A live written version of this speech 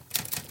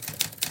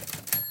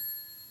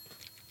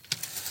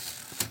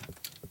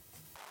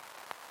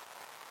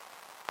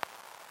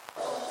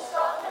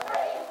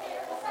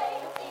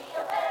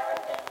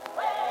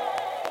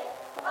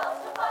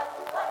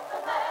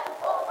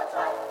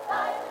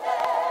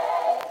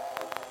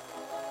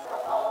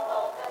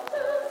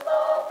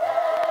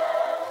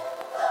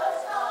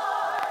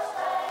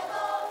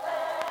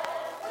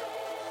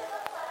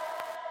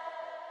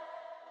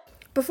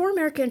Before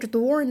America entered the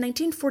war in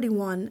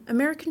 1941,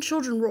 American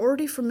children were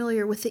already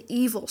familiar with the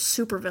evil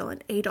supervillain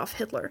Adolf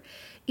Hitler.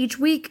 Each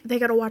week, they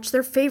got to watch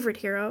their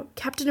favorite hero,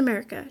 Captain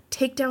America,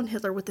 take down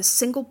Hitler with a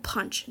single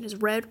punch in his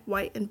red,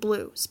 white, and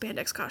blue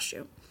spandex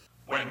costume.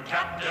 When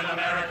Captain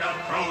America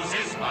throws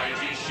his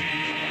mighty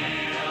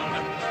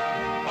shield,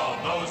 all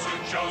those who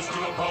chose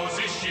to oppose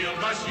his shield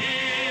must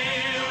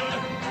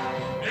yield.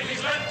 If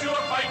he's led to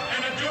a fight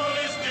and a duel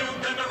is due,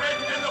 then the red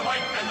and the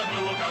white and the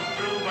blue will come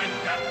through when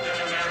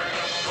Captain America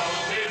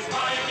throws his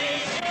mighty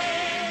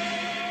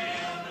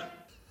shield.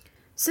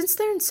 Since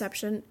their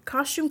inception,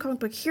 costume comic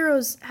book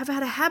heroes have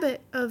had a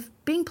habit of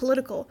being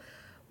political,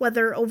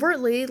 whether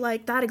overtly,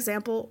 like that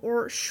example,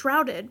 or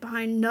shrouded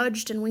behind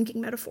nudged and winking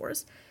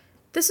metaphors.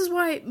 This is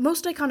why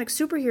most iconic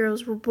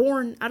superheroes were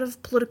born out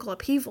of political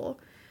upheaval,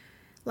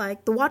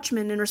 like the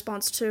Watchmen in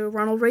response to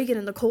Ronald Reagan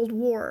in the Cold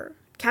War,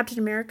 Captain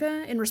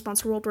America in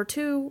response to World War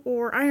II,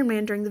 or Iron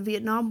Man during the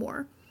Vietnam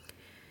War.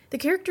 The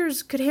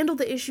characters could handle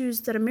the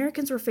issues that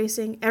Americans were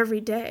facing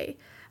every day,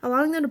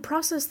 allowing them to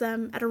process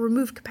them at a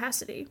removed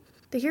capacity.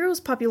 The hero's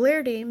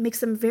popularity makes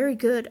them very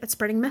good at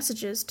spreading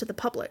messages to the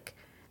public.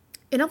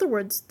 In other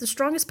words, the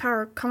strongest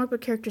power comic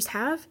book characters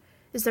have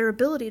is their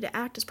ability to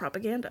act as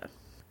propaganda.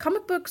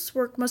 Comic books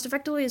work most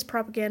effectively as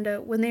propaganda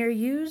when they are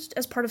used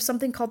as part of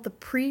something called the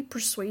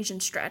pre-persuasion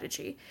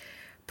strategy.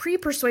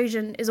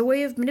 Pre-persuasion is a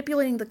way of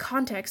manipulating the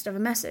context of a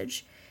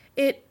message.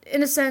 It,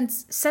 in a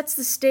sense, sets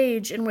the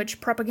stage in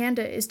which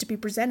propaganda is to be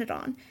presented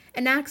on,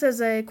 and acts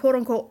as a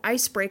quote-unquote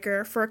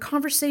icebreaker for a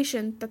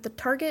conversation that the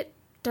target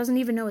doesn't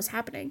even know is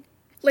happening.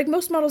 Like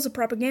most models of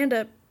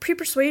propaganda,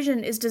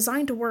 pre-persuasion is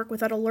designed to work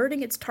without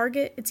alerting its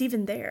target it's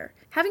even there.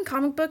 Having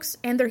comic books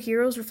and their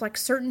heroes reflect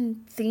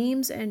certain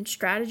themes and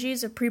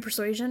strategies of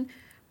pre-persuasion,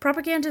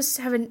 propagandists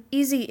have an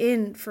easy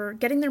in for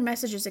getting their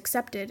messages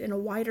accepted in a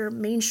wider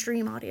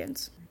mainstream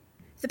audience.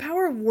 The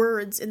power of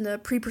words in the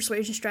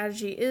pre-persuasion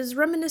strategy is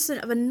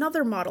reminiscent of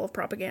another model of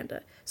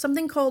propaganda,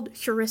 something called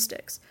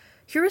heuristics.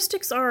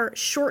 Heuristics are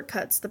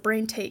shortcuts the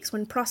brain takes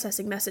when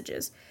processing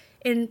messages.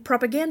 In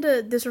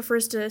propaganda, this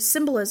refers to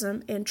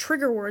symbolism and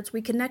trigger words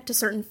we connect to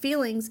certain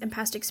feelings and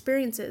past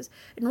experiences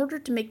in order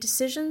to make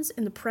decisions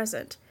in the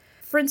present.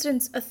 For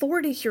instance,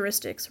 authority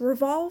heuristics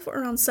revolve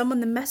around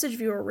someone the message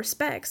viewer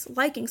respects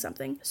liking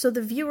something, so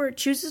the viewer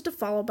chooses to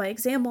follow by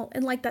example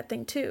and like that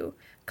thing too.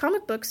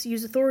 Comic books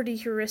use authority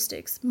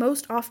heuristics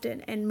most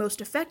often and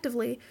most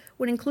effectively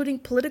when including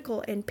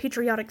political and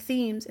patriotic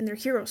themes in their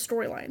hero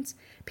storylines.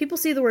 People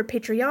see the word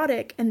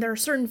patriotic, and there are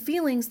certain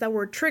feelings that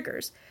word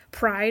triggers.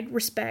 Pride,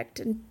 respect,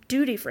 and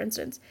duty, for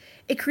instance.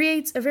 It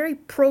creates a very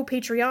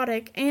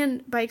pro-patriotic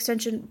and, by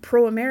extension,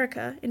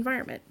 pro-America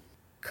environment.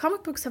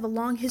 Comic books have a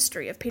long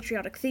history of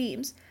patriotic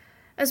themes.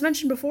 As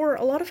mentioned before,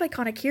 a lot of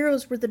iconic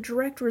heroes were the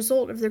direct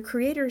result of their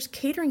creators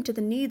catering to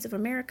the needs of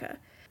America.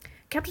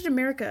 Captain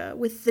America,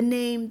 with the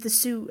name, the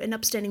suit, and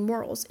upstanding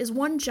morals, is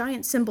one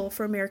giant symbol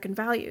for American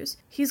values.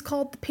 He's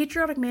called the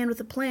patriotic man with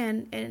a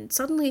plan, and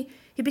suddenly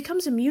he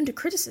becomes immune to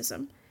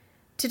criticism.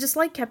 To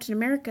dislike Captain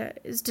America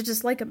is to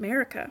dislike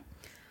America.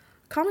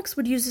 Comics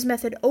would use this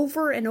method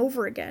over and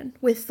over again,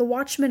 with the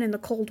Watchmen in the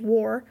Cold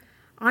War,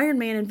 Iron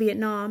Man in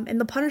Vietnam, and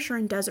the Punisher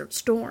in Desert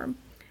Storm.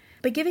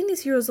 By giving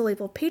these heroes the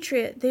label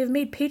patriot, they have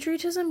made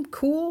patriotism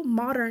cool,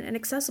 modern, and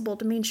accessible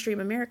to mainstream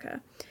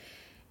America.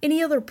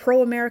 Any other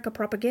pro-America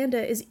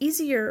propaganda is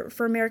easier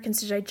for Americans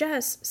to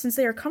digest since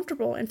they are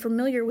comfortable and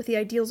familiar with the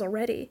ideals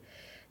already.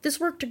 This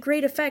worked to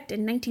great effect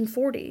in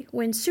 1940,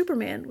 when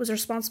Superman was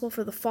responsible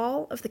for the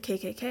fall of the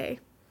KKK.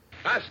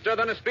 Faster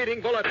than a speeding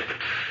bullet.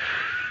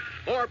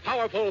 More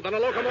powerful than a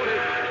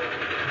locomotive.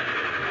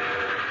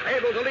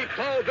 Able to leap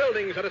tall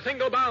buildings at a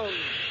single bound.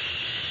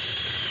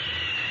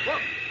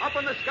 Look, up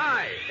in the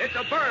sky. It's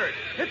a bird.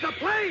 It's a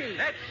plane.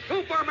 It's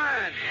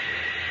Superman.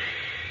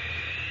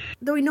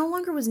 Though he no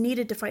longer was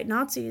needed to fight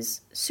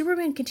Nazis,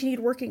 Superman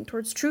continued working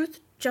towards truth,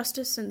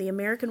 justice, and the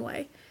American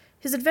way.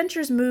 His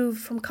adventures moved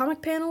from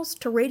comic panels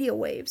to radio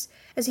waves,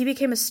 as he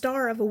became a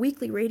star of a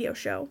weekly radio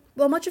show.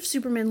 While much of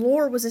Superman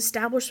lore was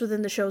established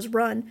within the show's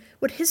run,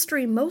 what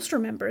history most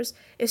remembers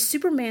is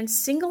Superman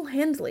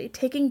single-handedly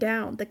taking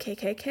down the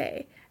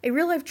KKK. A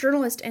real-life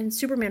journalist and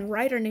Superman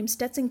writer named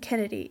Stetson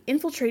Kennedy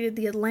infiltrated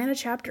the Atlanta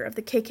chapter of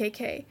the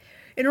KKK,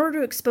 in order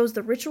to expose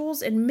the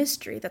rituals and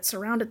mystery that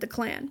surrounded the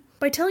Klan.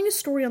 By telling his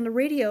story on the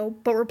radio,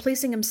 but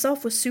replacing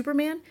himself with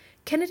Superman,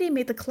 Kennedy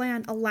made the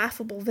Klan a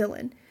laughable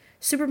villain.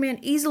 Superman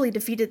easily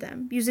defeated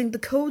them, using the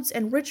codes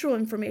and ritual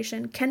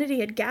information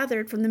Kennedy had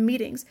gathered from the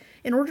meetings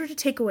in order to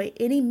take away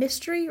any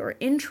mystery or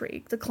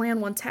intrigue the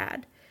Klan once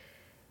had.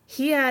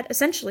 He had,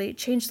 essentially,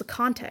 changed the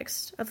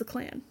context of the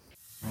Klan.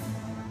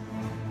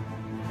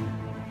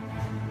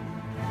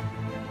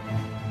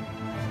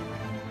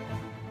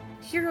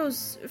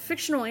 Heroes,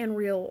 fictional and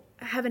real,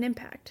 have an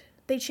impact.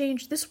 They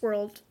change this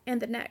world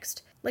and the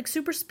next. Like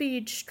super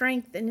speed,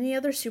 strength, and any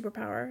other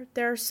superpower,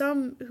 there are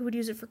some who would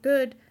use it for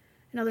good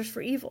and others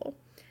for evil.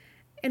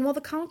 And while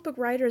the comic book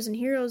writers and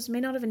heroes may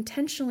not have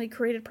intentionally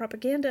created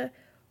propaganda,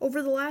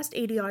 over the last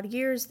 80-odd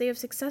years they have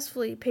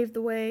successfully paved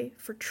the way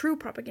for true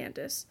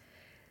propagandists.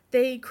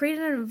 They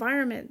created an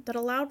environment that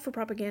allowed for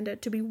propaganda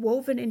to be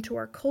woven into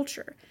our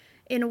culture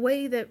in a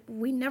way that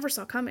we never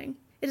saw coming.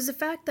 It is a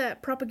fact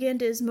that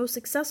propaganda is most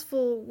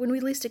successful when we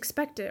least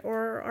expect it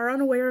or are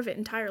unaware of it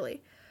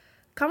entirely.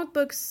 Comic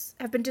books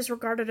have been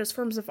disregarded as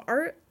forms of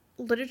art,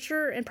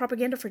 literature, and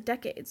propaganda for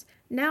decades.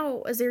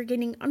 Now, as they are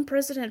gaining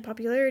unprecedented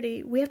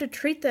popularity, we have to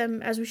treat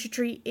them as we should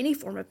treat any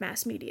form of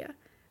mass media,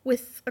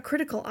 with a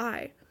critical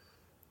eye.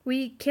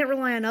 We can't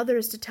rely on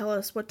others to tell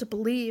us what to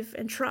believe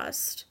and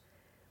trust.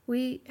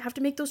 We have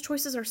to make those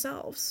choices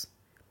ourselves.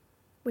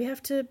 We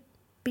have to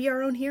be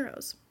our own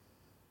heroes.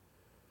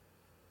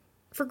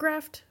 For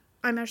Graft,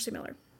 I'm Ashley Miller.